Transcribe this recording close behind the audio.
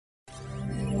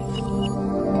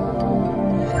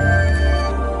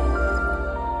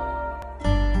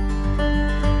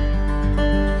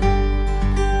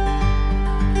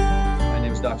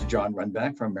run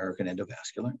back from American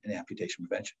Endovascular and amputation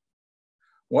prevention.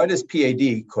 Why does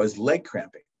PAD cause leg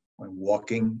cramping when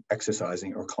walking,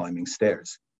 exercising, or climbing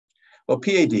stairs? Well,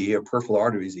 PAD, or peripheral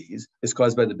artery disease, is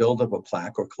caused by the buildup of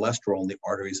plaque or cholesterol in the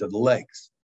arteries of the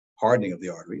legs, hardening of the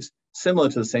arteries, similar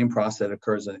to the same process that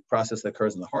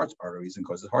occurs in the heart's arteries and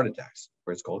causes heart attacks,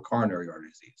 where it's called coronary heart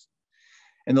disease.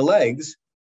 In the legs,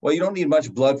 well, you don't need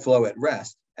much blood flow at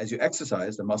rest. As you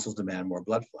exercise, the muscles demand more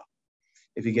blood flow.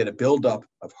 If you get a buildup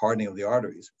of hardening of the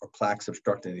arteries or plaques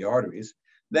obstructing the arteries,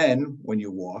 then when you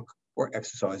walk or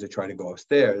exercise or try to go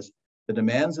upstairs, the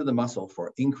demands of the muscle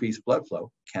for increased blood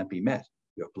flow can't be met.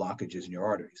 You have blockages in your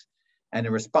arteries. And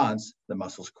in response, the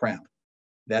muscles cramp.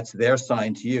 That's their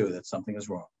sign to you that something is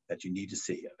wrong, that you need to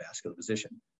see a vascular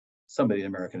physician, somebody in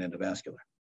American Endovascular.